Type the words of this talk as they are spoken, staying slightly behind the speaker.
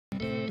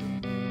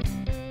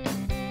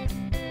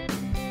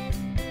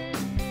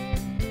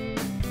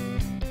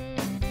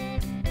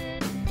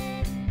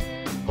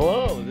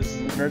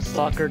Nerd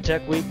Stalker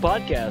Tech Week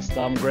podcast.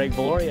 I'm Greg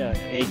Valoria,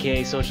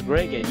 aka Social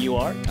Greg, and you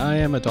are? I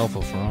am Adolfo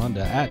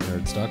Ferranda at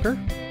Nerd Stalker.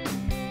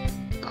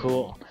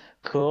 Cool.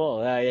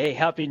 Hey,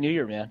 Happy New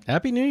Year, man.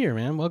 Happy New Year,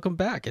 man. Welcome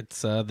back.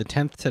 It's the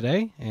 10th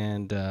today,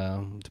 and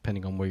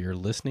depending on where you're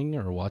listening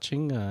or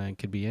watching, it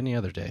could be any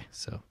other day.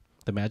 So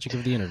the magic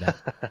of the internet.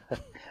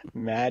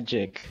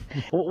 Magic.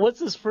 What's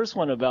this first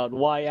one about?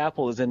 Why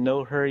Apple is in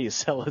no hurry to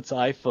sell its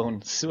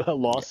iPhone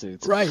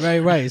lawsuits?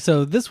 Right.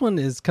 So this one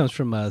comes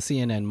from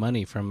CNN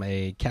Money from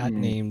a cat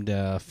named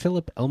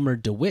Philip Elmer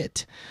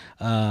DeWitt.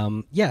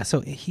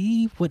 So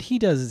what he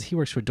does is he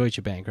works for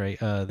Deutsche Bank, right?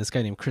 This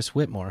guy named Chris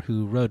Whitmore,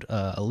 who wrote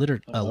a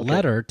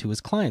letter to his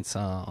clients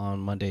on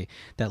Monday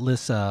that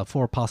lists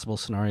 4 possible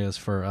scenarios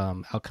for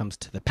outcomes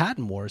to the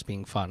patent wars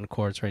being fought in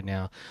courts right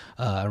now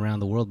around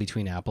the world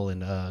between Apple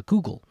and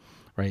Google.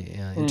 Right,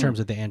 in terms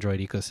of the Android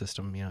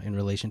ecosystem, in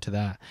relation to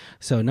that.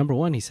 So number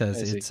one, he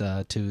says it's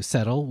to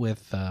settle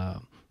with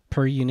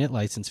per unit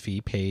license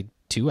fee paid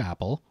to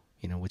Apple,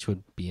 which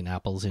would be in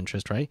Apple's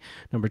interest, right?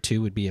 Number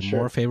 2 would be a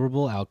more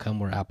favorable outcome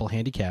where Apple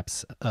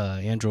handicaps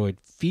Android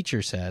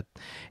feature set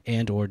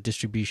and or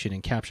distribution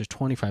and captures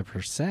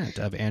 25%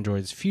 of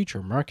Android's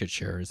future market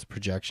share is the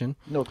projection.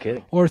 No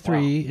kidding. Or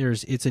 3,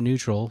 it's a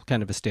neutral,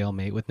 kind of a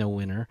stalemate with no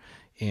winner.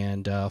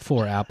 And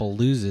 4, Apple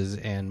loses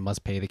and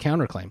must pay the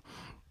counterclaim.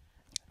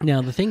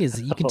 Now, the thing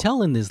is, you can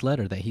tell in this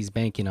letter that he's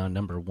banking on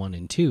number 1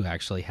 and 2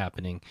 actually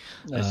happening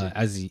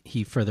as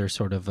he further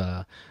sort of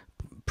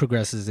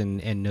progresses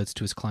and notes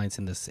to his clients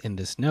in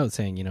this note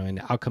saying,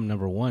 in outcome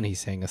number 1, he's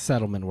saying a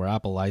settlement where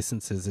Apple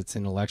licenses its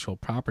intellectual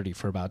property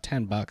for about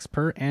 $10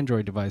 per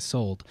Android device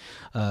sold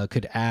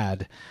could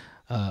add,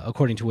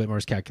 according to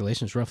Whitmore's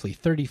calculations, roughly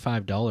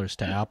 $35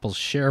 to Apple's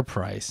share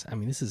price. I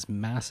mean, this is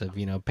massive,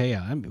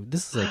 payout. I mean,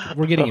 this is like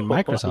we're getting in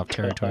Microsoft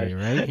territory,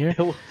 right here.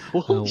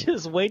 We'll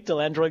just wait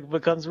till Android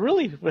becomes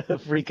really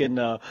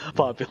freaking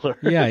popular.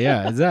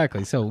 Yeah,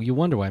 exactly. So you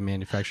wonder why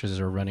manufacturers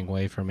are running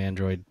away from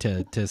Android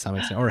to some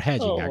extent, or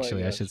hedging,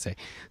 actually, I should say.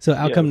 So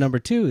outcome number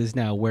 2 is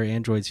now where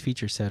Android's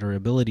feature set or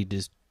ability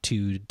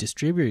to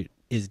distribute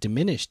is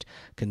diminished,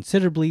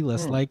 considerably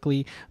less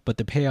likely, but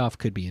the payoff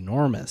could be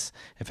enormous.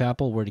 If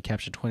Apple were to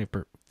capture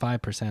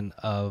 25%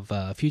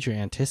 of future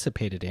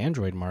anticipated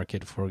Android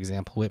market, for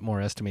example,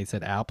 Whitmore estimates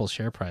that Apple's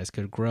share price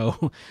could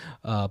grow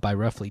by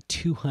roughly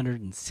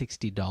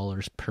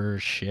 $260 per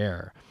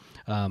share.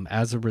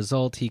 As a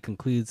result, he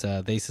concludes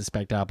they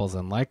suspect Apple's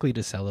unlikely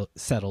to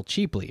settle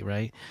cheaply,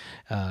 right?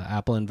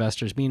 Apple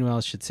investors, meanwhile,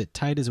 should sit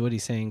tight is what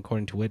he's saying.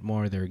 According to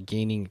Whitmore, they're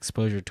gaining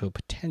exposure to a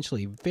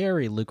potentially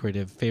very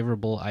lucrative,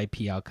 favorable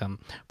IP outcome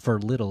for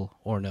little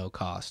or no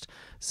cost.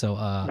 So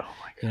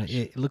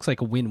it looks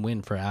like a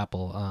win-win for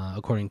Apple,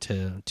 according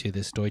to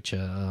this Deutsche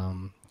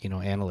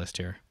analyst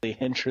here.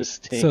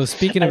 Interesting. So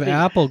speaking of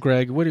Apple,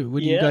 Greg, what do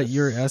you got?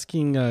 You're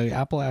asking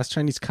Apple asked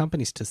Chinese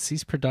companies to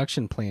cease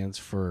production plans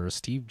for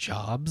Steve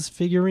Jobs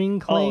figurine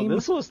claim. Oh,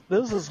 this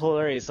was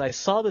hilarious. I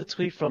saw the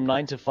tweet from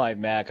 9 to 5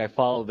 Mac. I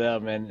followed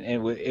them, and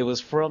it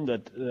was from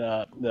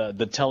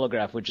the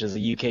Telegraph, which is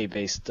a UK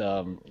based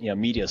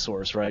media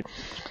source, right?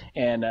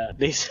 And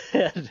they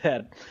said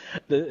that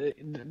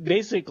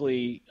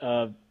basically.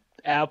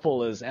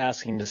 Apple is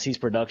asking to cease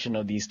production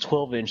of these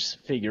 12-inch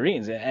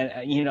figurines.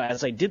 And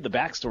as I did the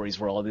backstories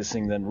for all these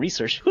things and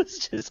research, it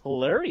was just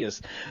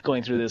hilarious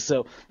going through this.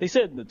 So they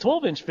said the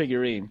 12-inch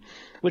figurine,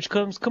 which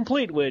comes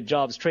complete with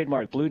Jobs'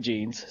 trademark blue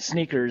jeans,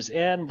 sneakers,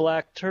 and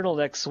black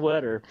turtleneck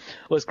sweater,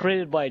 was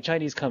created by a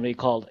Chinese company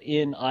called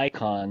In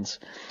Icons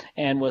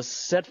and was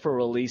set for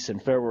release in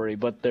February.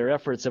 But their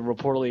efforts have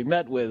reportedly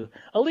met with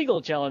a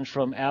legal challenge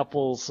from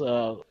Apple's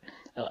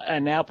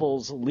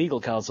legal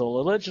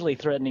counsel, allegedly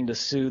threatening to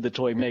sue the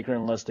toy maker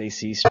unless they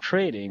cease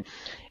trading.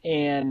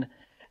 And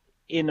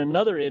in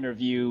another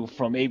interview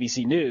from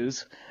ABC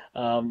News,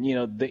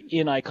 the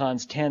In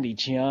Icons Tandy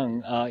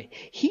Chiang,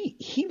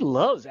 he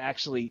loves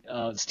actually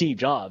Steve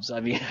Jobs. I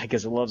mean, I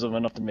guess he loves him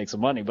enough to make some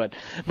money, but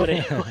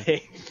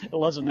anyway,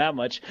 loves him that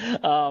much.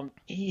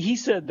 He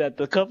said that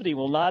the company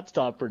will not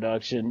stop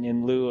production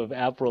in lieu of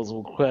Apple's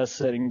request,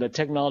 saying the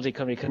technology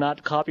company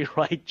cannot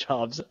copyright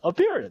Jobs'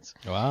 appearance.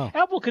 Wow.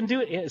 Apple can do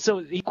it. So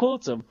he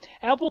quotes him: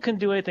 "Apple can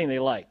do anything they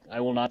like.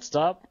 I will not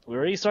stop. We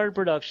already started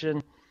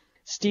production.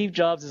 Steve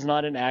Jobs is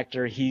not an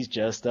actor. He's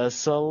just a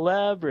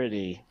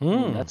celebrity."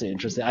 That's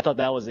interesting. I thought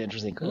that was an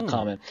interesting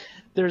comment.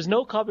 There's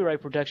no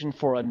copyright protection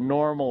for a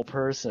normal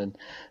person.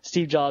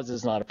 Steve Jobs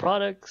is not a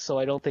product, so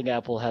I don't think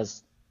Apple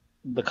has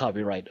the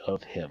copyright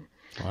of him.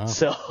 Wow.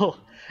 So,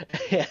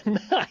 and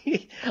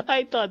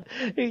I thought,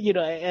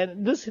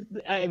 and this,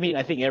 I mean,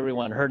 I think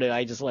everyone heard it.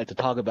 I just like to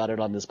talk about it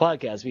on this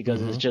podcast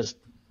because it's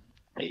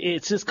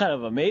just kind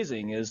of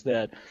amazing is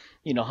that,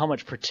 how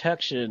much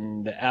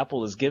protection that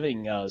Apple is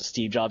giving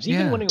Steve Jobs,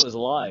 even when he was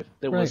alive.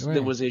 There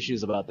was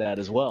issues about that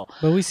as well.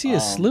 But we see a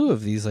slew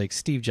of these like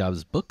Steve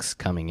Jobs books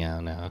coming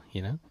out now,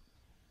 Today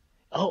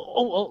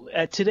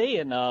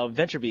in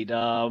VentureBeat,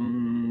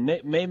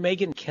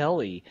 Megyn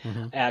Kelly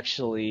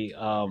actually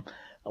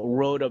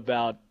wrote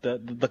about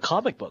the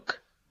comic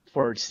book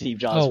for Steve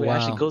Jobs. It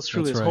actually goes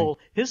through his whole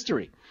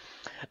history.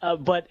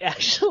 But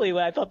actually,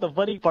 what I thought the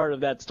funny part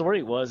of that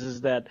story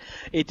is that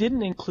it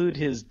didn't include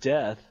his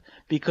death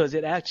because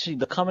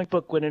the comic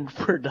book went in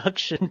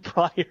production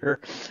prior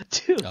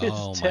to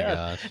his death. My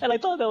gosh. And I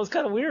thought that was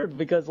kind of weird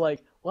because,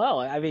 like, wow,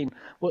 I mean,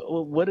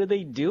 what are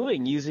they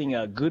doing using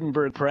a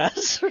Gutenberg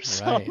press or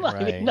something?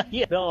 Right. I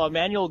mean, a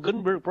manual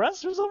Gutenberg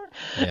press or something?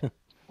 Yeah.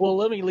 Well,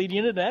 let me lead you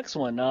into the next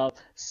one.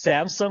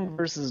 Samsung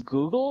versus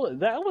Google.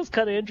 That was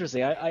kind of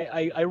interesting.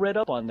 I read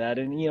up on that,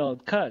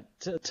 and kind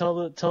of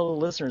tell the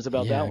listeners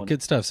about that one.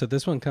 Good stuff. So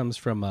this one comes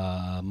from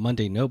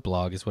Monday Note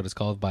blog, is what it's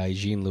called, by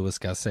Jean-Louis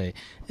Gasset.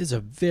 It's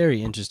a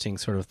very interesting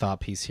sort of thought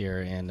piece here,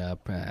 and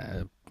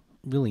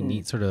really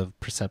neat sort of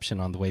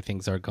perception on the way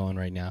things are going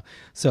right now.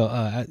 So,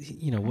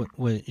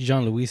 what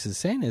Jean-Louis is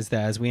saying is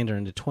that as we enter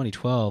into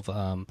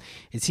 2012,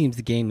 it seems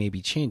the game may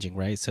be changing,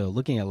 right? So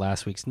looking at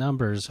last week's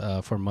numbers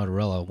for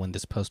Motorola, when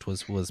this post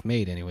was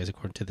made anyways,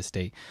 according to the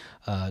state,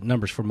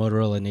 numbers for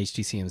Motorola and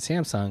HTC and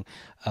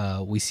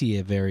Samsung, we see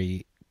a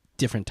very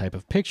different type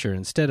of picture.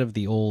 Instead of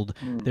the old,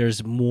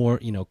 there's more,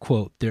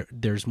 quote,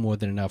 there's more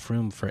than enough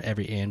room for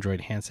every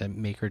Android handset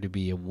maker to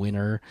be a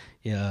winner,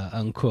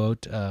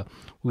 unquote.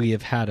 We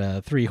have had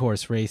a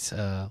 3-horse race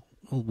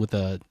with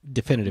a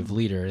definitive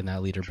leader, and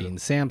that leader being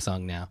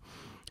Samsung now,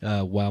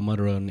 while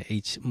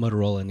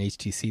Motorola and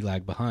HTC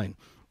lag behind.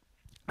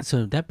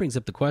 So that brings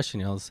up the question,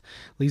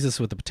 leaves us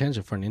with the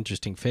potential for an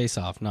interesting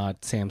face-off,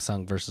 not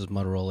Samsung versus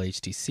Motorola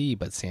HTC,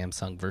 but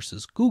Samsung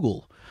versus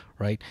Google,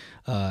 right?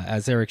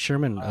 As Eric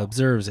Sherman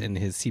observes in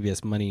his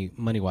CBS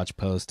Money Watch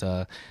post,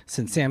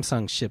 since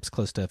Samsung ships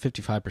close to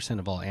 55%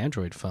 of all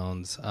Android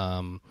phones,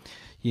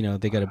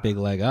 they got a big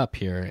leg up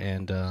here,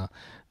 and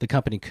the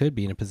company could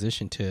be in a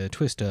position to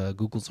twist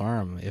Google's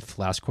arm if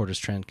last quarter's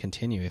trend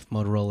continue. If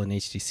Motorola and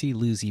HTC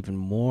lose even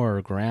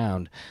more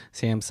ground,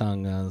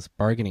 Samsung's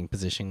bargaining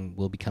position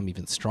will become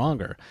even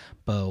stronger.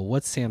 But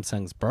what's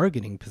Samsung's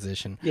bargaining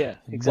position? Yeah,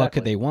 exactly. What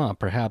could they want?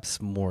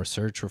 Perhaps more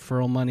search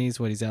referral money is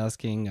what he's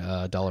asking.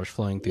 Dollars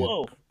flowing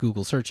through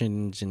Google search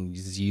engine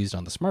is used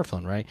on the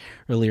smartphone, right?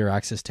 Earlier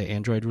access to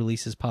Android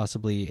releases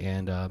possibly,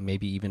 and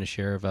maybe even a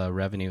share of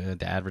revenue,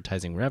 the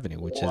advertising revenue,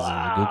 which is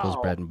Google's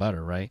bread and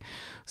butter, right?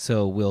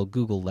 So will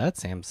Google let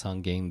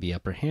Samsung gain the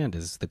upper hand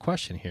is the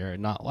question here.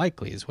 Not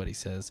likely is what he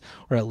says,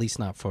 or at least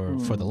not for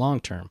the long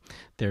term.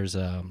 There's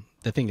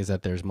the thing is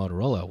that there's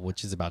Motorola,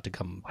 which is about to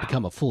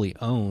become a fully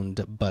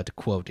owned but,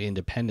 quote,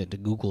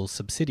 independent Google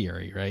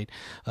subsidiary, right?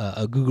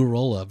 A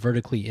Googlerola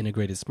vertically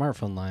integrated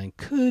smartphone line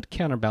could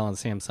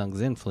counterbalance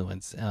Samsung's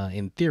influence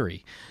in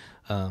theory.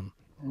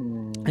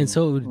 And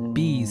so it would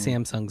be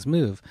Samsung's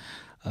move,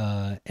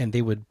 and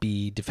they would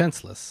be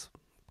defenseless,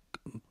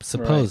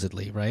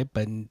 supposedly, right?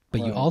 But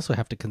you also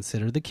have to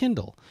consider the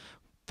Kindle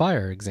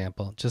Fire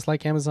example. Just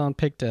like Amazon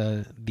picked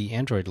the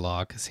Android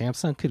lock,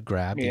 Samsung could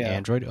grab the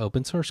Android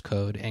open source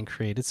code and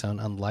create its own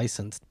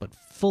unlicensed but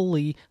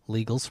fully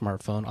legal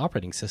smartphone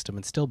operating system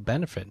and still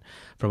benefit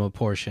from a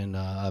portion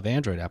of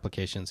Android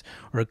applications.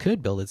 Or it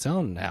could build its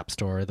own app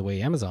store the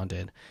way Amazon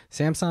did.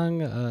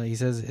 Samsung, he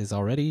says, is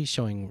already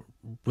showing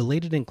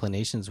related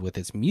inclinations with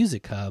its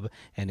Music Hub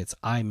and its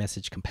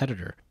iMessage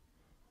competitor.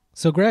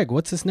 So, Greg,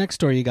 what's this next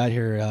story you got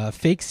here?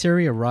 Fake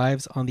Siri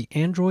arrives on the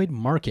Android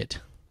market.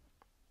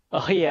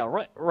 Oh, yeah,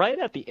 right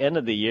at the end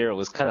of the year, it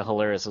was kind of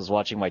hilarious. I was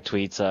watching my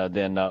tweets,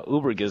 then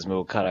Uber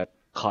Gizmo kind of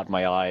caught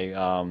my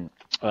eye.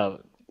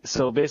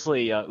 So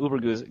basically, Uber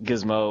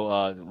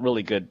Gizmo,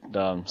 really good,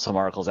 some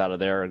articles out of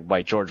there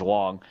by George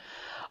Wong.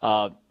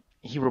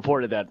 He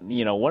reported that,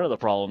 one of the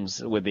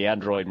problems with the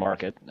Android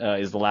market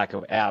is the lack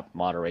of app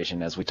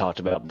moderation, as we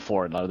talked about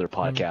before in other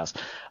podcasts.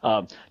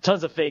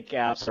 Tons of fake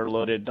apps are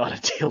loaded on a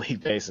daily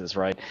basis,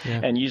 right?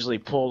 Yeah. And usually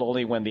pulled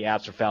only when the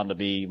apps are found to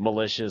be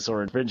malicious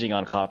or infringing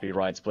on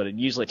copyrights, but it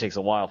usually takes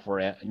a while for,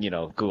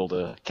 Google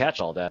to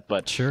catch all that.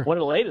 But one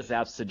of the latest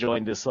apps to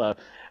join this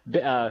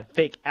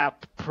fake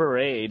app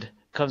parade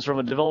comes from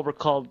a developer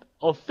called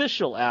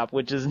Official App,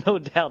 which is no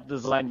doubt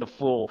designed to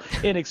fool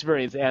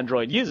inexperienced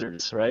Android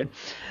users, right?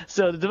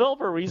 So the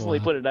developer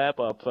recently put an app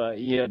up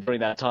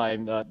during that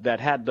time that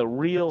had the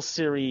real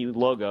Siri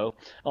logo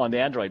on the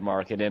Android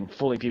market, and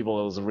fooling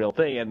people was a real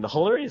thing. And the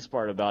hilarious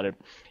part about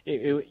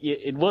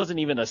it wasn't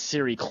even a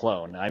Siri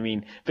clone. I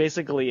mean,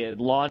 basically it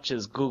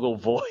launches Google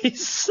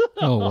Voice.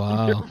 Oh,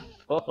 wow.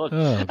 Oh,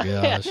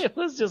 gosh. It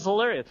was just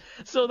hilarious.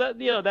 So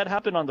that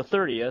happened on the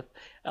 30th,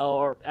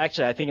 or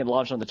actually I think it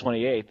launched on the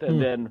 28th,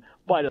 and then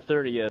by the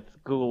 30th,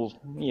 Google,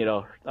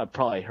 I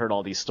probably heard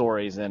all these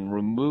stories and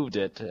removed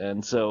it.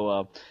 And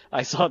so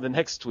I saw the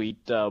next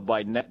tweet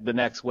by the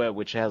Next Web,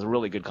 which has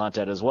really good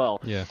content as well.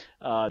 Yeah.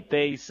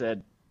 They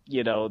said,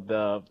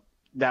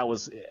 that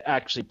was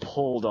actually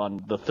pulled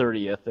on the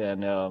 30th,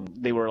 and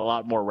they were a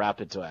lot more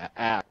rapid to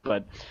act.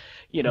 But,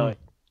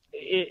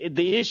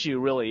 the issue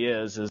really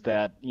is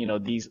that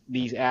these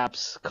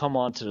apps come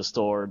onto the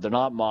store, they're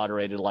not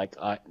moderated like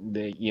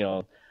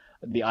the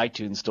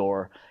iTunes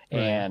store,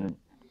 and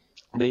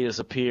they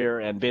disappear,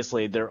 and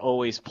basically they're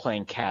always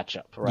playing catch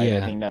up, right? Yeah,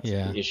 I think that's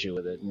the issue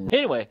with it.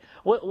 Anyway,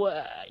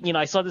 what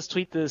I saw this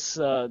tweet this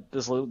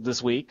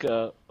week.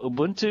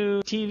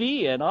 Ubuntu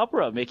TV and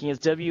Opera making its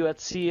debut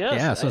at CES.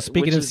 Yeah. So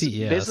speaking of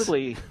CES,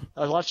 basically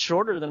a lot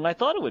shorter than I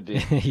thought it would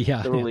be.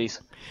 Yeah. The release.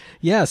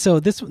 Yeah.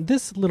 So this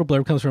little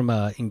blurb comes from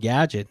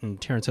Engadget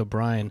and Terrence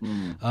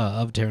O'Brien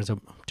of Terrence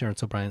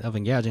O'Brien of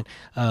Engadget.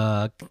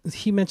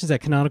 He mentions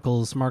that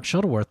Canonical's Mark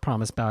Shuttleworth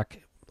promised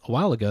back a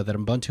while ago that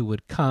Ubuntu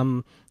would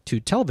come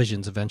to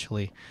televisions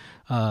eventually,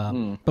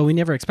 but we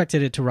never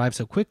expected it to arrive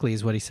so quickly,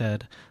 is what he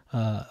said.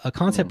 A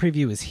concept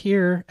preview is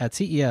here at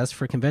CES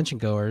for convention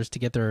goers to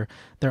get their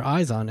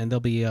eyes on, and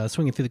they'll be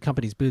swinging through the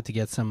company's booth to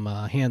get some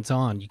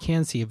hands-on. You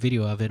can see a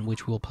video of it,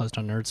 which we'll post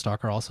on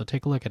Nerdstalker. Also,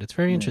 take a look at it. It's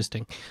very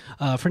interesting.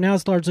 For now,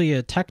 it's largely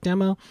a tech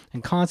demo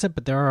and concept,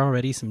 but there are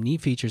already some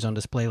neat features on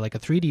display, like a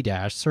 3D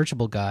dash,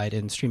 searchable guide,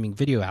 and streaming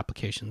video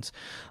applications.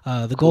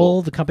 The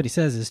goal, the company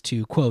says, is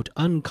to, quote,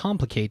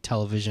 uncomplicate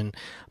television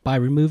by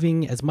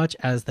removing as much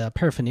as the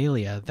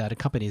paraphernalia that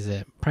accompanies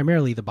it,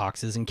 primarily the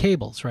boxes and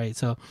cables, right?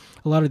 So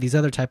a lot of these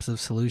other types of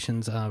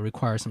solutions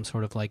require some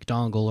sort of like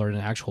dongle or an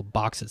actual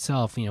box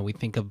itself. We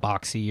think of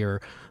Boxy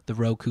or the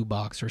Roku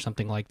box or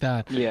something like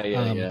that.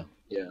 Yeah.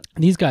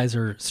 These guys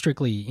are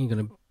strictly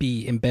going to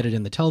be embedded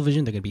in the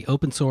television. They're going to be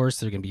open source.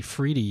 They're going to be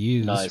free to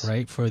use,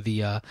 right? For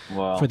the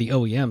for the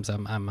OEMs,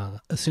 I'm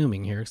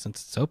assuming here,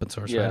 since it's open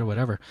source, right, or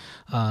whatever.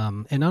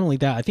 And not only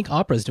that, I think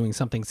Opera is doing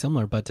something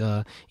similar, but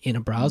in a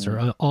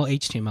browser, all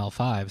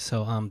HTML5.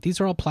 So these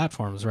are all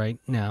platforms right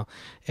now,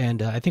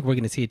 and I think we're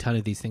going to see a ton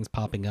of these things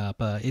popping up.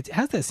 It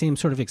has that same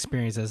sort of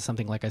experience as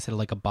something, like I said,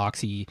 like a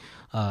Boxy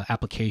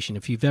application.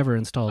 If you've ever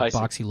installed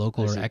Boxy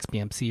Local or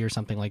XBMC or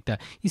something like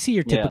that, you see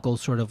your typical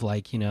sort of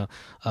like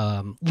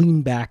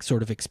lean back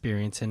sort of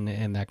experience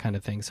and that kind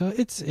of thing. So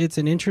it's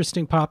an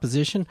interesting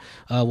proposition.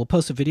 We'll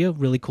post a video.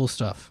 Really cool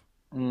stuff.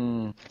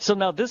 So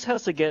now this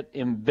has to get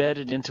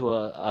embedded into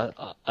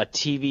a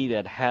TV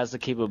that has the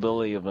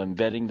capability of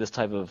embedding this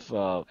type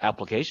of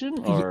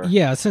application, or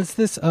yeah, since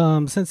this is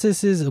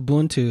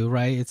Ubuntu,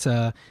 right? It's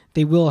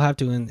they will have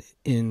to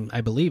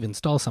I believe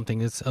install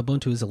something. It's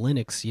Ubuntu is a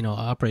Linux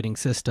operating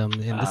system,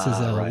 and this is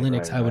a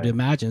Linux. I would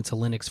imagine it's a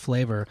Linux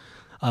flavor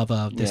of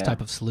this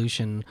type of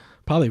solution,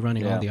 probably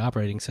running on the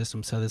operating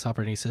system. So this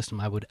operating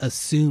system, I would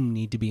assume,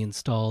 need to be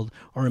installed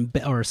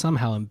or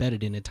somehow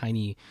embedded in a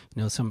tiny,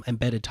 some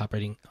embedded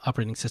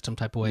operating system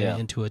type of way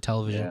into a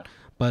television. Yeah.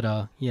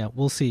 But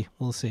we'll see.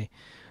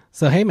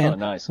 So hey, man,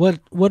 nice.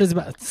 What is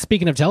about?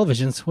 Speaking of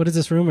televisions, what is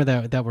this rumor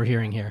that we're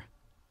hearing here?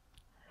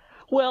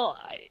 Well,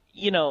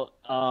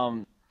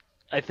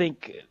 I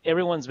think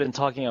everyone's been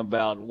talking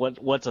about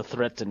what's a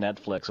threat to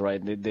Netflix,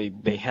 right?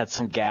 They had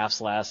some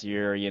gaffes last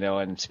year,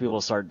 and people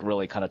started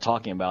really kind of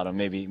talking about them.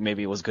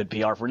 Maybe it was good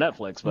PR for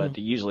Netflix, but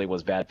usually it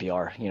was bad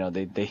PR.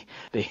 They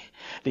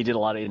did a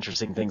lot of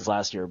interesting things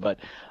last year, but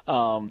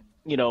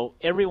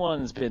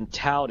everyone's been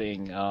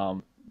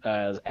touting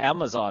as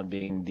Amazon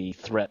being the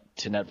threat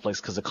to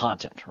Netflix because of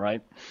content,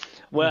 right?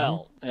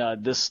 Well,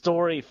 this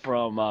story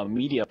from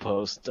Media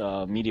Post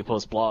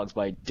blogs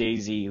by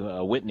Daisy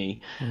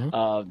Whitney,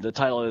 the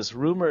title is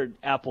 "Rumored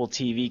Apple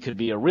TV Could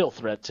Be a Real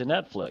Threat to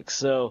Netflix."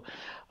 So,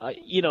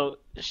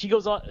 she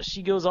goes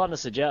on to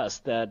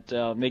suggest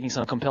that, making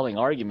some compelling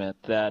argument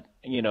that,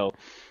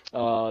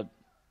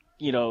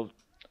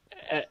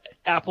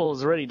 Apple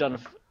has already done a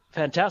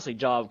fantastic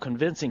job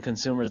convincing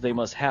consumers they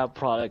must have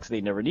products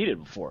they never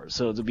needed before.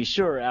 So to be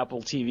sure,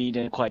 Apple TV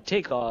didn't quite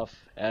take off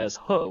as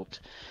hoped,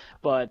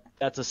 but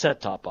that's a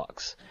set-top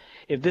box.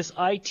 If this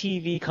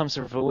iTV comes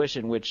to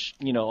fruition, which,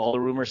 all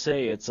the rumors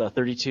say it's a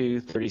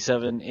 32,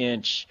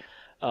 37-inch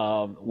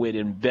with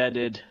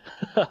embedded,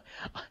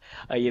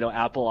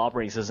 Apple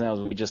operating system, as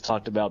we just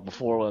talked about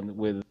before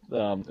with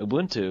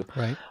Ubuntu,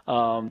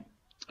 right?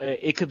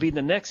 It could be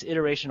the next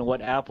iteration of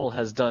what Apple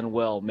has done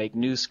well, make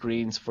new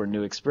screens for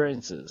new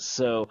experiences.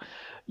 So,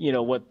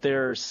 what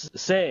they're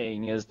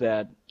saying is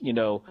that,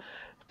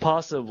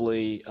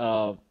 possibly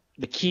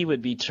the key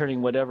would be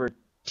turning whatever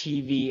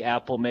TV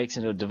Apple makes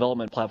into a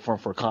development platform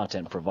for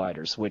content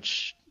providers,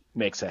 which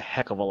makes a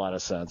heck of a lot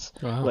of sense.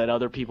 Wow. Let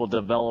other people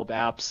develop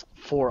apps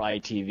for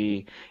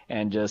iTV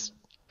and just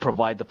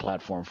provide the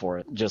platform for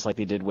it, just like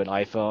they did with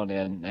iPhone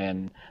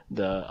and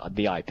the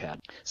iPad.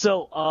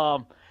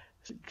 So,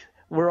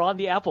 we're on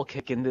the Apple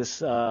kick in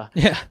this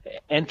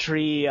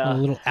entry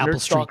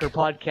Nerdstalker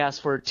podcast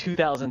for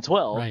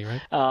 2012.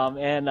 Right.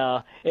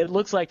 And it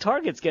looks like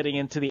Target's getting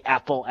into the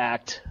Apple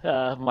Act,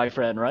 my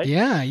friend, right?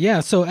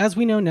 Yeah. So as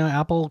we know now,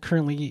 Apple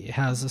currently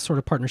has a sort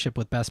of partnership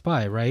with Best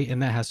Buy, right?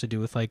 And that has to do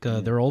with like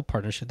their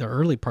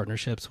early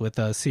partnerships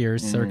with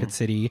Sears, Circuit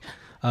City,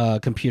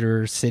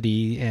 Computer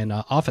City, and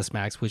Office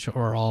Max, which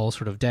are all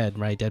sort of dead,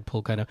 right?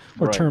 Deadpool kind of,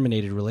 or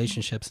terminated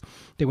relationships.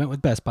 They went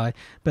with Best Buy.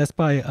 Best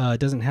Buy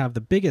doesn't have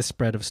the biggest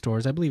spread of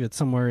stores. I believe it's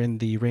somewhere in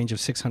the range of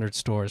 600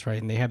 stores, right?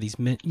 And they have these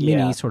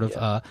mini sort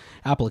of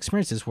Apple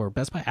experiences where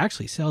Best Buy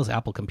actually sells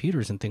Apple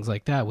computers and things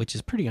like that, which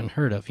is pretty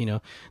unheard of.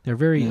 They're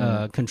very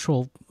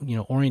control,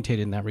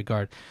 orientated in that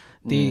regard.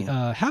 they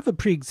have a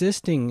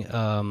pre-existing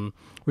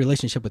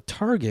relationship with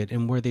Target,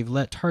 and where they've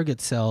let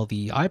Target sell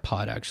the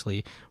iPod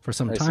actually for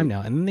some time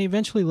now, and then they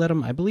eventually let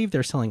them. I believe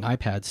they're selling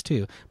iPads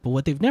too. But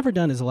what they've never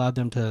done is allowed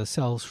them to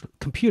sell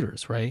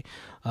computers, right?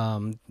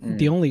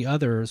 The only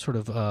other sort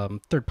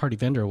of third-party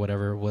vendor or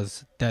whatever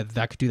was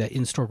that could do that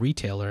in-store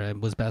retailer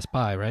was Best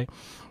Buy, right?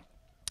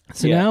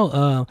 So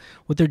now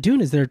what they're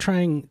doing is they're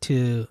trying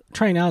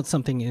out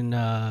something in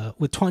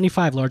with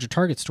 25 larger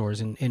Target stores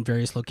in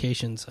various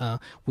locations,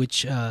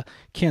 which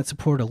can't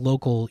support a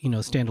local,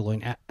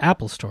 standalone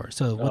Apple store.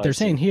 So what they're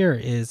saying here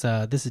is,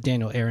 this is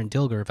Daniel Aaron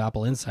Dilger of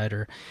Apple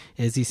Insider,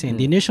 is he's saying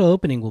the initial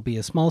opening will be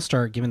a small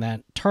start, given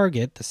that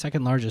Target, the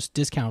second largest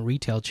discount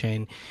retail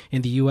chain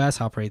in the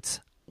U.S., operates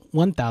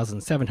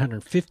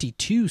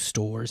 1,752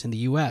 stores in the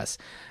U.S.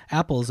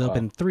 Apple has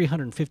opened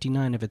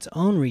 359 of its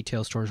own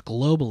retail stores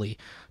globally,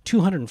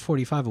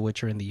 245 of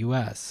which are in the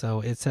U.S. So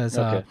it says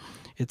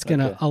it's going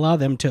to allow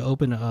them to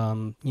open,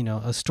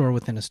 a store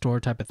within a store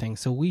type of thing.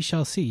 So we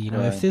shall see.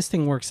 If this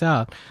thing works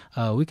out,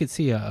 we could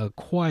see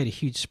quite a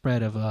huge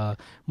spread of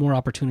more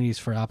opportunities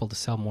for Apple to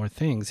sell more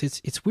things.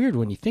 It's weird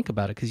when you think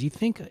about it, because you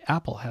think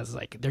Apple has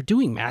they're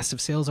doing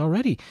massive sales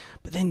already,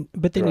 but then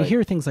you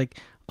hear things like,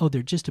 oh,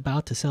 they're just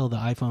about to sell the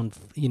iPhone,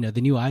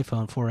 the new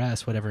iPhone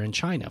 4S, whatever, in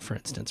China, for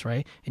instance,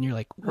 right? And you're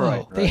like,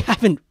 whoa, they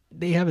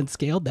haven't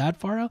scaled that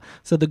far out.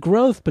 So the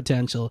growth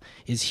potential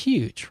is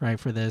huge, right,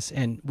 for this,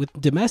 and with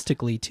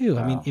domestically too.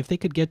 Wow. I mean, if they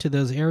could get to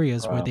those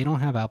areas where they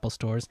don't have Apple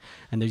stores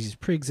and there's these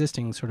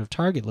pre-existing sort of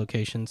Target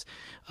locations,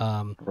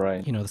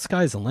 the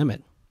sky's the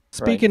limit.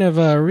 Speaking of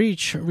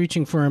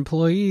reaching for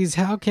employees,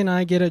 how can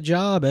I get a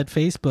job at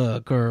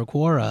Facebook or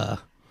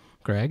Quora?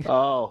 Greg?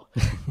 Oh,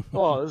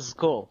 this is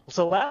cool.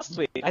 So last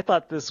week, I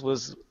thought this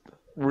was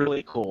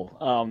really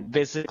cool.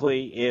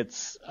 Basically,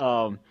 it's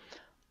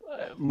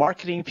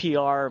marketing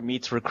PR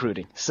meets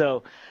recruiting.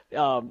 So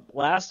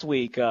last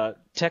week,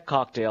 Tech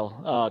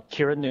Cocktail,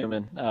 Kira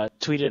Newman,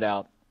 tweeted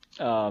out,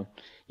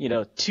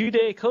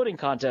 2-day coding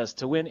contest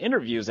to win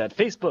interviews at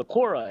Facebook,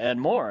 Quora, and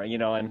more,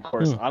 and of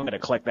course I'm going to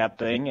click that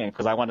thing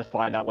because I want to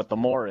find out what the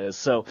more is.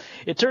 So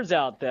it turns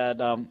out that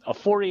a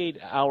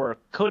 48-hour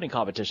coding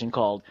competition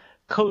called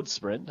Code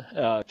Sprint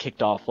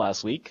kicked off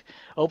last week,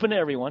 open to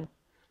everyone.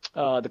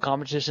 The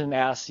competition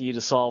asks you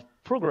to solve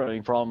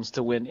programming problems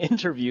to win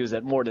interviews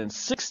at more than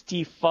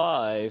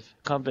 65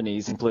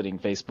 companies, including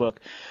Facebook,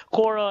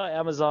 Quora,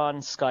 Amazon,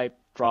 Skype,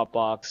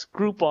 Dropbox,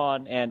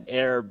 Groupon, and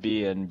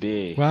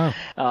Airbnb.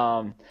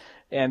 Wow.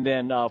 And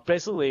then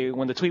basically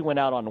when the tweet went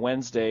out on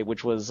Wednesday,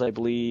 which was, I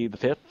believe,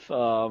 the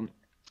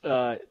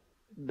 5th,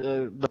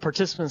 the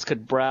participants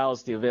could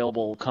browse the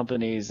available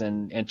companies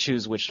and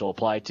choose which to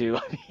apply to.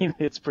 I mean,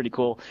 it's pretty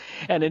cool.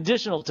 And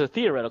additional to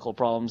theoretical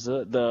problems,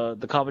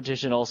 the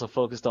competition also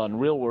focused on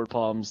real-world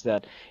problems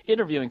that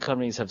interviewing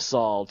companies have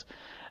solved.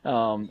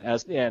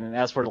 As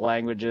for the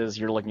languages,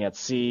 you're looking at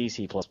C,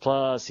 C++,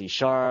 C#,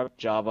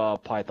 Java,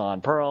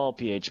 Python, Perl,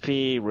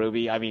 PHP,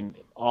 Ruby. I mean,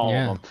 all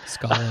of them.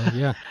 Scala,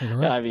 yeah. You're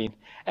right.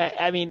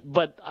 I mean,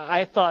 but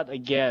I thought,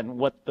 again,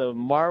 what the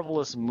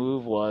marvelous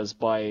move was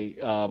by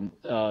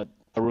a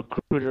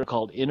recruiter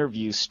called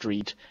Interview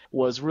Street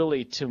was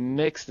really to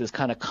mix this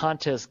kind of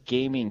contest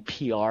gaming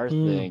PR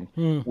thing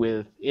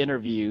with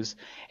interviews.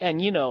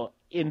 And,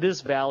 in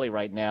this valley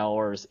right now,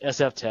 or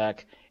SF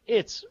Tech,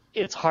 it's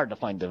hard to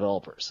find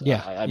developers.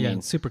 Yeah, I mean,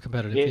 it's super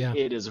competitive.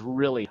 It is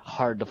really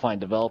hard to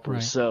find developers.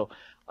 Right. So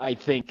I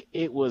think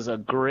it was a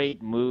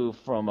great move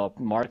from a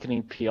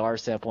marketing PR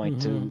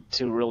standpoint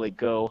to really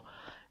go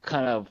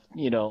kind of,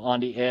 on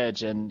the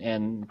edge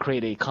and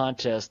create a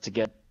contest to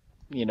get,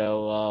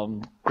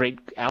 great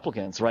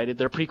applicants, right?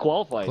 They're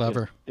pre-qualified.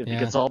 Clever. If you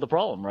can solve the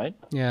problem, right?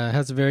 Yeah, it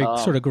has a very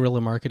sort of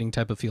guerrilla marketing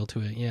type of feel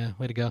to it. Yeah,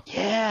 way to go.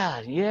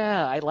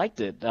 Yeah, I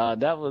liked it.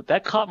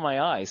 That caught my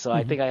eye, so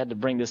I think I had to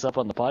bring this up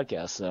on the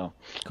podcast. So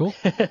cool.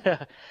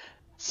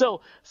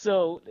 So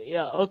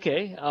yeah,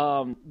 okay.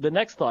 The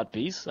next thought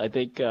piece, I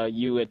think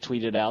you had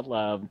tweeted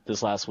out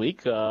this last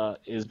week,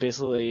 is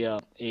basically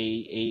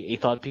a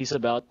thought piece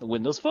about the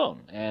Windows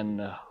Phone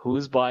and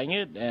who's buying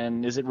it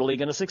and is it really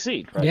going to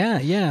succeed? Right?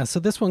 Yeah.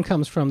 So this one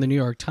comes from the New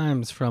York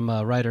Times from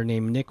a writer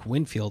named Nick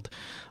Winfield.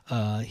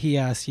 He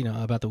asked,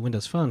 about the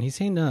Windows Phone. He's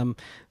saying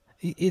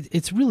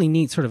it's really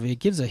neat. Sort of, it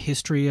gives a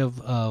history of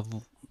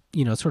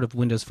sort of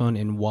Windows Phone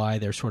and why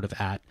they're sort of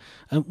at,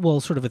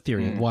 sort of a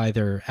theory of why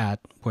they're at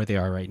where they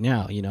are right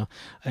now,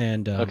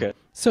 And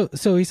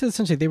so he said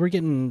essentially they were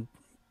getting,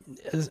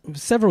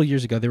 several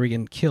years ago, they were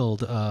getting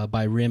killed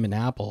by RIM and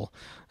Apple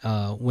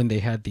when they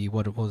had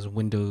what it was,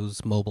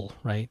 Windows Mobile,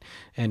 right?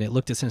 And it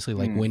looked essentially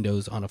like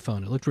Windows on a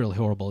phone. It looked really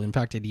horrible. In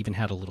fact, it even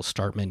had a little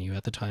start menu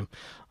at the time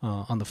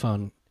on the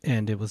phone,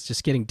 and it was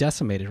just getting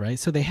decimated, right?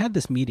 So they had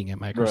this meeting at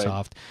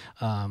Microsoft.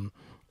 Right.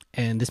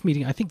 And this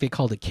meeting, I think they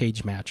called it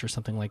Cage Match or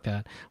something like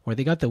that, where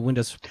they got the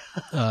Windows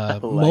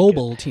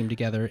mobile team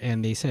together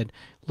and they said,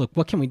 "Look,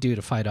 what can we do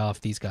to fight off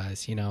these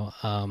guys?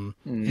 Can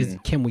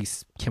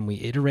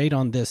we iterate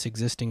on this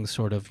existing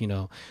sort of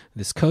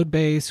this code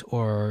base,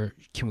 or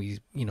can we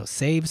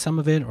save some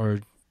of it,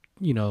 or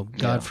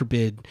God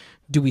forbid,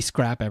 do we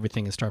scrap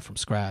everything and start from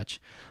scratch?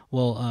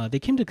 Well, they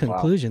came to the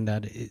conclusion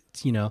that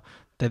it's,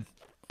 that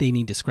they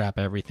need to scrap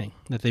everything,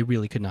 that they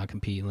really could not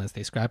compete unless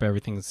they scrap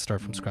everything and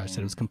start from scratch,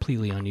 that it was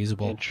completely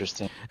unusable.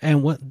 Interesting.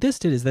 And what this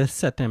did is this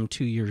set them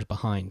 2 years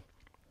behind.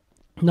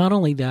 Not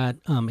only that,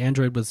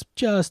 Android was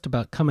just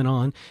about coming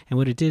on, and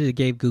what it did, it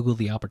gave Google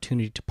the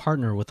opportunity to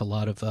partner with a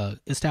lot of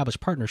established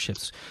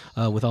partnerships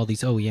with all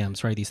these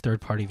OEMs, right? These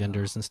third-party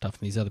vendors and stuff,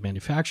 and these other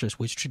manufacturers,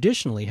 which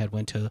traditionally had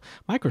went to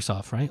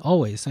Microsoft, right?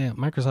 Always,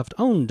 Microsoft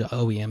owned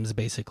OEMs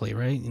basically,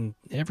 right? And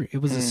it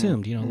was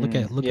assumed, look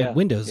at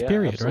Windows,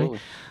 period, absolutely.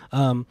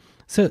 Right?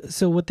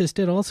 So what this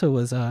did also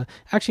was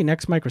actually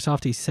next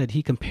Microsoft, he said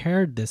he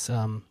compared this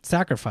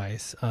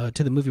sacrifice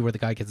to the movie where the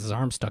guy gets his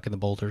arm stuck in the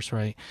boulders,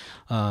 right?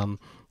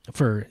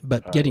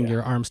 Getting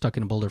your arm stuck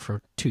in a boulder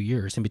for 2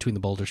 years, in between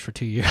the boulders for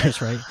 2 years,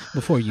 right?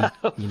 Before you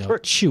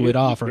chew it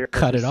off or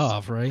cut it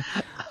off, right?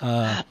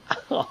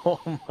 Oh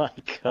my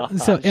god!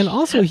 So, and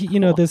also,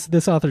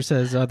 this author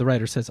says, the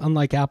writer says,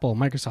 unlike Apple,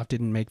 Microsoft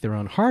didn't make their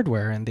own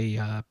hardware, and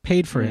they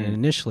paid for it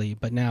initially.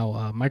 But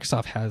now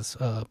Microsoft has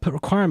put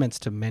requirements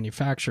to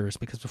manufacturers,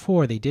 because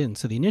before they didn't.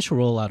 So the initial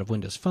rollout of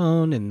Windows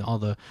Phone and all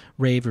the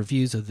rave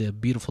reviews of the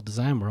beautiful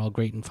design were all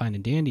great and fine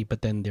and dandy.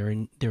 But then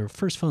their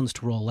first phones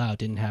to roll out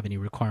didn't have any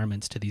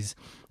requirements to these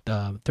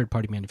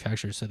third-party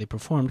manufacturers, so they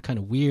performed kind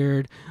of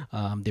weird.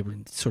 They were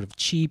sort of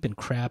cheap and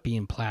crappy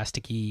and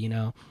plasticky,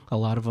 a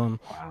lot of them.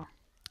 Wow.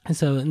 And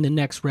so in the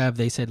next rev,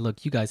 they said,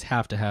 look, you guys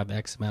have to have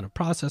X amount of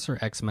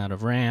processor, X amount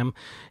of RAM,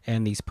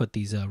 and put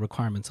these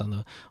requirements on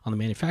the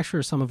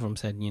manufacturer. Some of them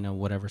said,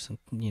 whatever,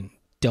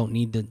 don't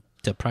need to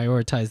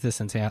prioritize this,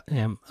 and say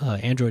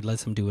Android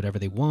lets them do whatever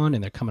they want,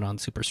 and they're coming on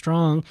super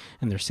strong,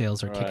 and their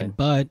sales are kicking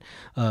butt.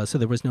 So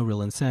there was no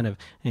real incentive.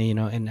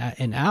 And,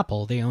 and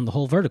Apple, they own the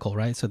whole vertical,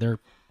 right? So they're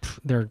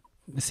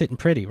sitting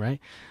pretty, right?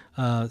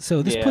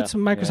 So this puts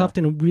Microsoft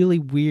in a really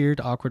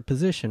weird, awkward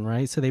position,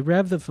 right? So they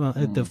revved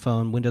the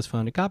phone, Windows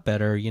Phone. It got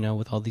better,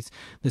 with all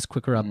this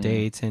quicker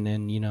updates, and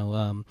then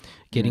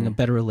getting a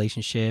better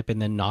relationship,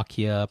 and then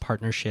Nokia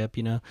partnership,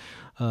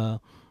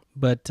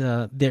 But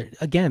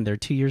they're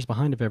 2 years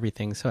behind of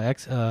everything. So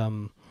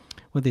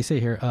what they say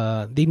here,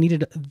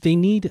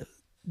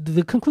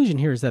 the conclusion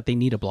here is that they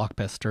need a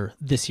blockbuster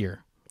this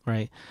year,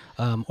 right?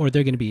 Or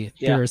they're going to be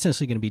they're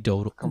essentially going to be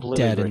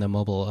dead in the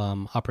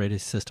mobile operating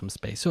system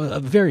space. So a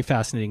very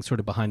fascinating sort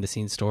of behind the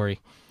scenes story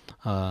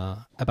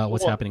about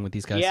what's happening with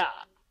these guys. Yeah.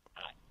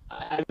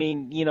 I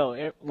mean,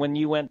 when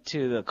you went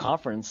to the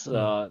conference,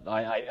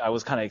 I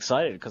was kind of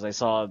excited because I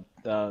saw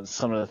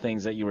some of the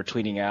things that you were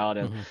tweeting out,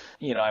 and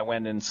I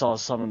went and saw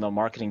some of the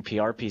marketing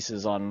PR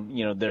pieces on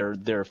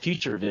their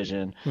future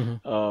vision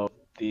of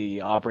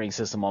the operating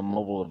system on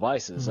mobile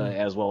devices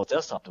as well as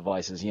desktop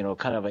devices.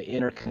 Kind of an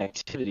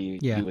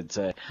interconnectivity, you would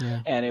say,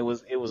 and it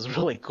was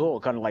really cool,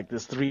 kind of like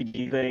this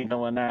 3D thing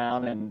going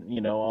on,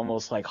 and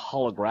almost like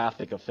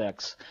holographic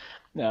effects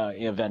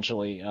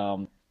eventually.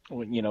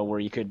 Where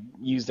you could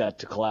use that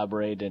to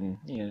collaborate and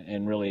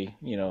really,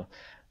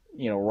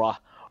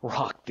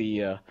 rock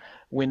the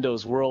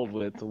Windows world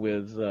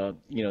with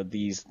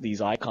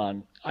these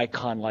icon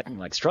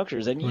like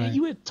structures. And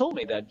you had told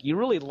me that you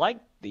really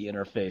liked the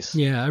interface.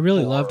 Yeah, I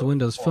really loved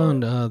Windows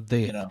Phone.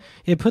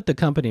 It put the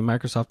company,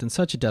 Microsoft, in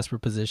such a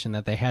desperate position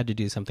that they had to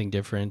do something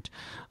different,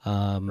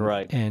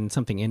 and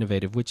something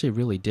innovative, which they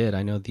really did.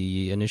 I know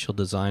the initial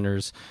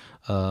designers,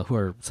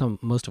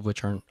 most of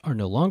which are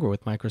no longer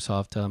with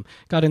Microsoft,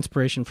 got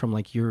inspiration from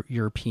like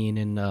European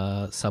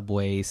and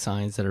subway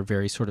signs that are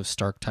very sort of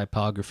stark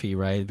typography,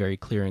 right? Very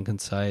clear and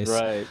concise.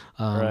 Right.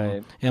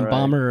 And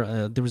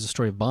Bomber, there was a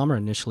story of Bomber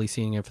initially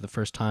seeing it for the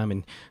first time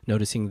and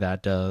noticing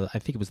that I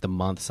think it was the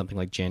month, something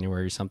like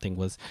January or something,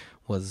 was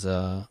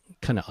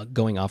kind of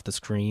going off the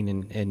screen,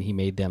 and he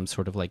made them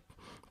sort of like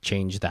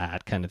change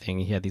that kind of thing.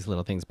 He had these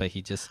little things, but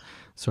he just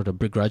sort of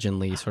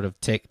begrudgingly sort of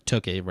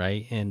took it,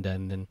 right? And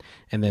then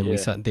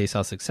they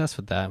saw success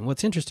with that. And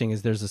what's interesting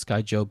is there's this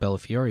guy Joe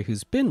Bellafiore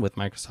who's been with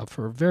Microsoft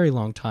for a very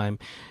long time,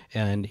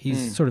 and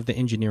he's sort of the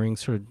engineering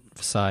sort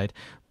of side,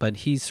 but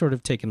he's sort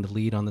of taken the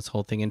lead on this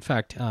whole thing. In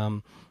fact,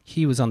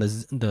 he was on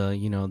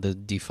the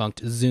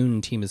defunct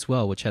Zune team as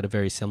well, which had a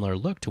very similar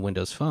look to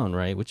Windows Phone,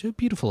 right? Which is a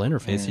beautiful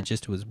interface. It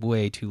just was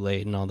way too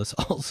late and all this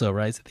also,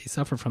 right? So they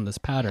suffer from this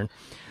pattern.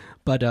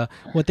 But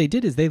what they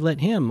did is they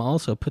let him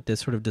also put this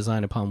sort of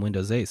design upon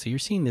Windows 8. So you're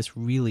seeing these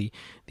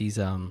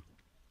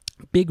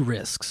big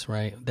risks,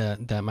 right, that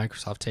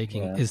Microsoft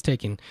is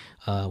taking,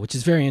 which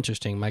is very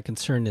interesting. My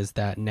concern is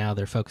that now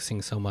they're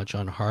focusing so much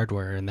on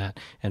hardware and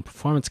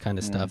performance kind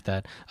of stuff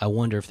that I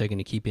wonder if they're going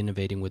to keep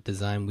innovating with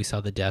design. We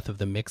saw the death of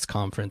the Mix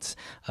conference,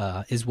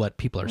 is what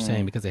people are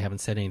saying, because they haven't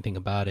said anything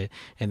about it.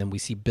 And then we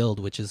see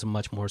Build, which is a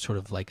much more sort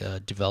of like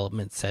a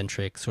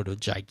development-centric sort of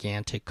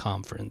gigantic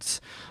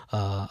conference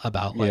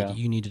about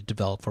you need to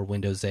develop for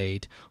Windows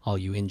 8, all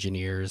you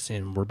engineers,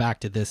 and we're back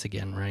to this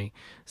again, right?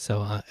 So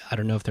I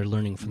don't know if they're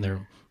learning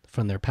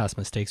from their past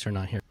mistakes or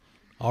not here.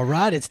 All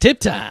right, it's tip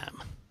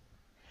time.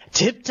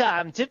 Tip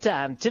time.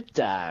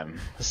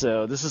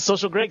 So this is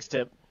Social Greg's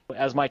tip.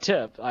 as my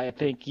tip, I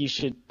think you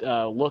should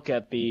look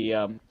at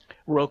the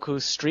Roku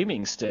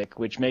streaming stick,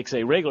 which makes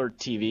a regular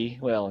TV,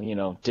 well,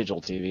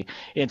 digital TV,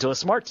 into a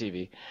smart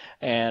TV.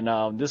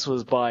 And this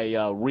was by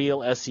Real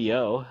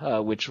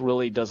SEO, which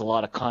really does a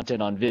lot of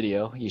content on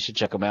video. You should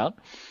check them out.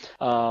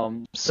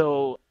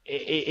 So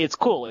it's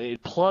cool.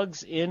 It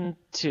plugs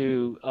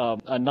into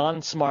a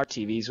non-smart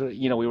TVs.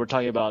 We were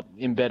talking about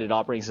embedded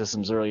operating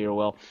systems earlier.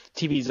 Well,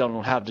 TVs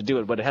don't have to do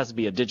it, but it has to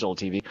be a digital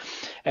TV,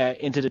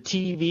 into the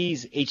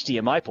TV's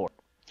HDMI port.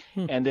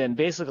 And then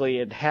basically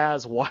it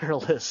has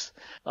wireless,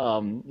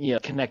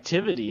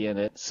 connectivity in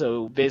it.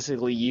 So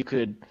basically you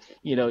could,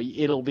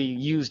 it'll be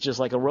used just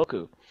like a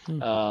Roku. So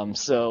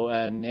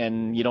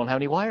you don't have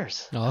any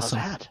wires. Awesome.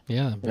 How's that?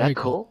 Yeah. Isn't Very that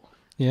cool. cool?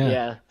 Yeah.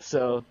 Yeah.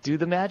 So do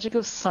the magic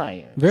of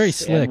science. Very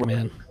slick,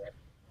 man.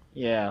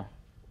 Yeah.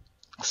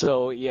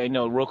 So,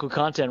 Roku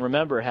content,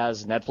 remember,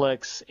 has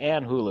Netflix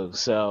and Hulu.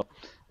 So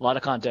a lot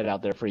of content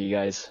out there for you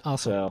guys.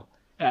 Awesome. So.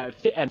 And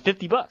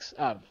 $50,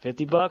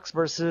 $50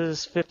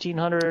 versus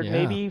 $1,500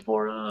 maybe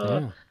for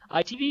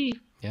ITV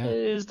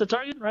is the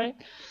target, right?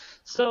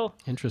 So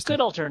interesting.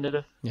 Good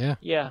alternative. Yeah.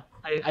 Yeah.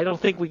 I don't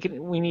think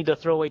we need to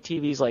throw away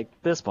TVs like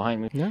this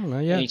behind me. No,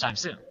 not yet. Anytime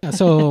soon.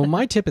 So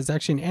my tip is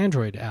actually an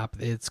Android app.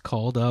 It's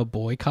called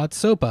Boycott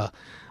SOPA.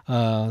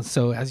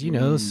 So as you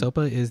know,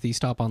 SOPA is the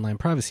Stop Online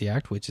Privacy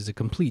Act, which is a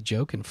complete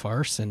joke and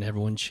farce, and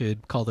everyone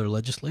should call their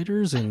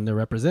legislators and their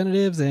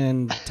representatives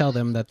and tell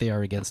them that they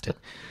are against it.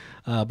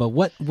 But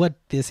what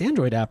this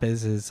Android app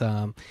is it's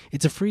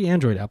a free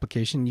Android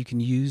application you can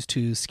use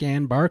to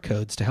scan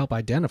barcodes to help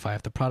identify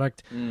if the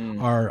product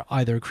are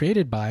either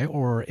created by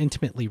or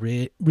intimately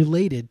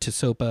related to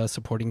SOPA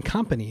supporting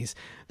companies.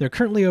 There are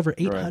currently over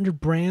 800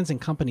 brands and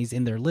companies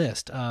in their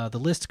list. The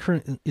list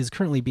is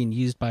currently being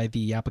used by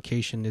the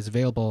application, is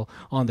available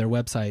on their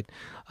website.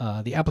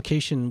 The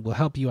application will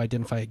help you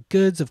identify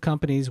goods of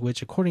companies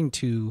which, according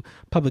to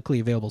publicly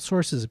available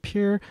sources,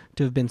 appear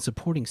to have been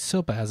supporting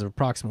SOPA as of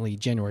approximately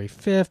January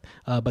 5th,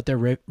 but they're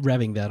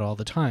revving that all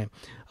the time.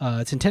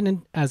 It's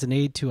intended as an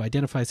aid to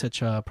identify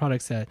such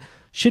products that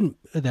should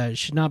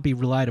not be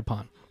relied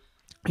upon.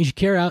 You should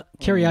carry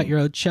out your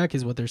own check,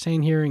 is what they're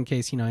saying here, in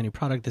case any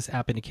product this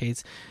app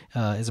indicates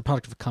is a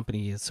product of a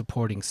company is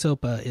supporting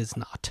SOPA is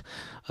not.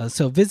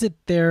 So visit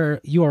their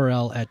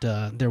URL at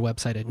their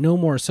website at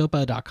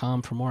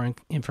nomoresopa.com for more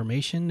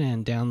information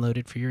and download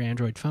it for your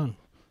Android phone.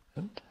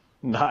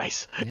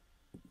 Nice.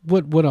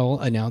 What I'll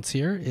announce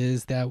here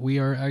is that we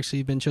are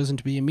actually been chosen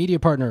to be a media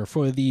partner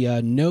for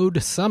the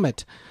Node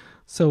Summit.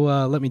 So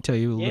let me tell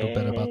you a little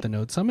bit about the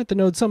Node Summit. The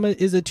Node Summit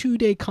is a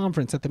 2-day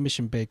conference at the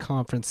Mission Bay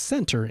Conference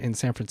Center in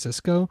San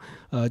Francisco,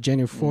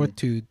 January 4th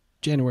to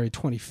January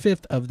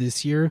 25th of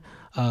this year.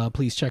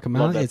 Please check them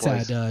out. It's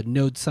at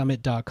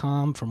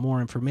nodesummit.com for more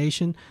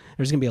information.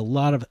 There's going to be a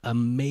lot of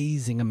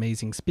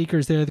amazing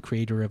speakers there. The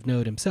creator of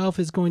Node himself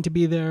is going to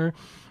be there.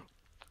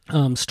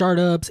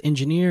 Startups,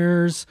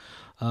 engineers,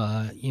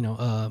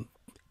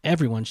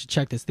 everyone should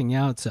check this thing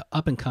out. It's an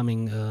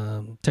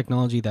up-and-coming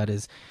technology that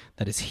is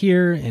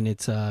here, and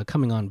it's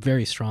coming on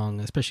very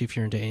strong, especially if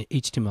you're into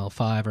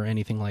HTML5 or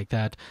anything like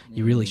that.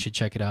 You really should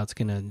check it out.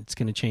 It's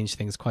gonna change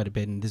things quite a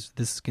bit, and this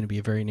is going to be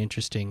a very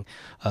interesting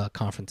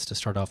conference to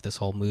start off this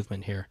whole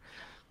movement here.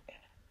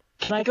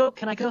 Can I go?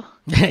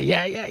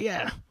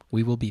 Yeah.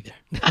 We will be there.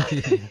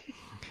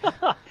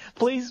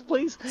 Please.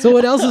 So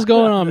what else is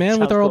going on,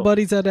 man, with our old cool.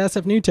 buddies at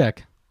SF New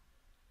Tech?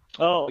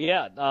 Oh,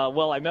 yeah.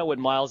 Well, I met with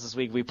Miles this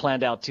week. We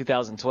planned out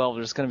 2012.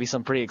 There's going to be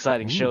some pretty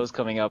exciting shows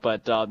coming up.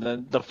 But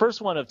the first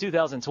one of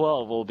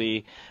 2012 will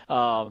be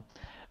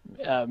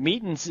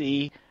Meet and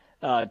See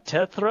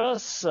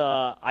Tethras,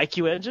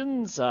 IQ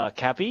Engines,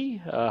 Cappy,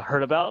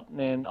 heard about,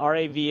 and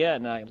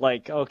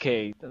RAVN.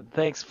 Okay,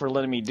 thanks for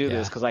letting me do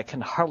this, because I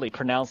can hardly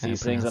pronounce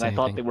these things, and I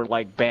thought they were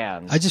like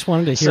bands. I just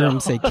wanted to hear him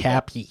say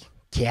Cappy.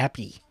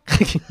 Cappy.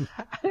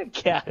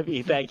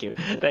 Cappy, thank you.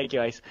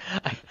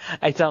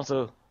 I sound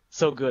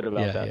so good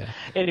about that. Yeah.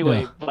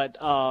 Anyway, but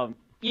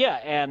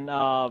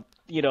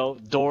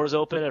doors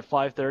open at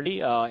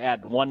 5:30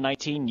 at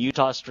 119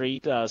 Utah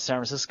Street, San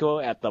Francisco,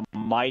 at the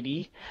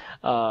Mighty.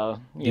 The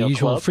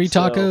usual club. Free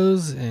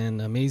tacos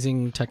and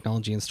amazing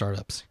technology and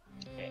startups.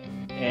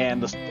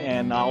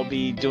 And I'll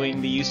be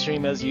doing the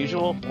Ustream as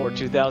usual for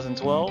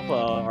 2012.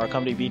 Our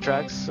company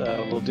B-Tracks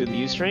will do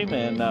the Ustream,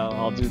 and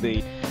I'll do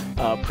the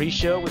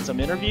pre-show with some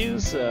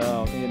interviews,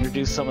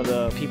 introduce some of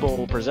the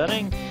people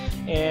presenting,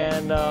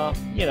 and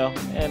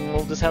and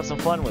we'll just have some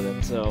fun with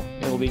it. So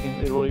it'll be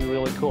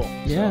really cool.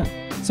 Yeah.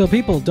 So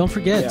people, don't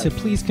forget to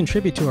please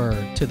contribute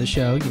to the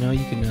show. You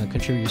can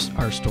contribute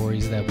our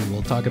stories that we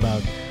will talk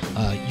about,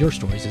 your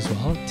stories as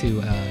well. To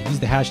use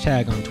the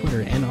hashtag on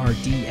Twitter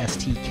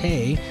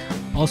NRDSTK.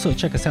 Also,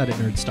 check us out at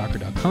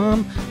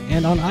nerdstalker.com,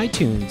 and on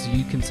iTunes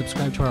you can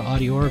subscribe to our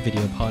audio or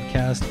video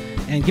podcast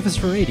and give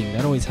us a rating.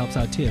 That always helps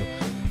out too.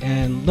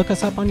 And look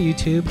us up on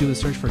YouTube. Do a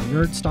search for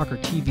Nerd Stalker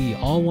TV,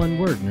 all one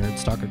word, Nerd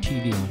Stalker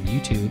TV on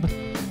YouTube.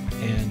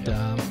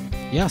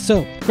 And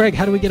so Greg,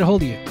 how do we get a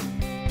hold of you?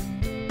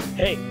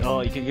 Hey,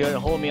 you can get a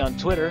hold of me on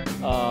Twitter,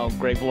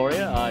 Greg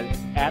Gloria,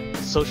 at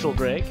Social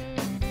Greg.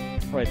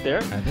 right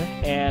there.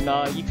 And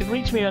you can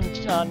reach me on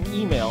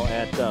email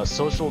at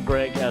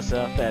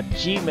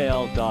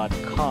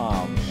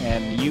socialgregsf@gmail.com.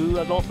 And you,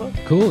 Adolfo?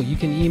 Cool. You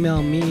can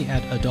email me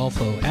at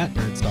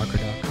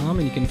adolfo@nerdstalker.com,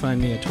 and you can find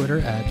me at Twitter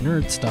at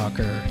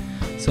nerdstalker.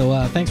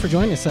 So thanks for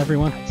joining us,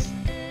 everyone. Nice.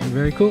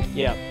 Very cool.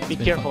 Yeah, be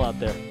careful out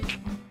there.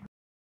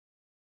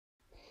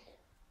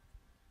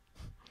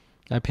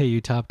 I pay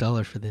you top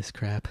dollar for this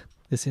crap,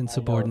 this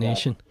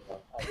insubordination.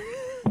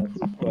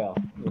 Well,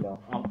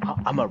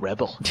 I'm a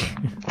rebel.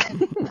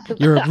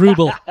 You're a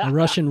ruble, a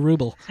Russian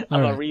ruble.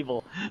 I'm a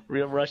rebel,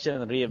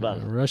 Russian rebel.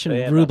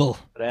 Russian ruble,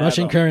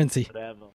 Russian currency. Rebel.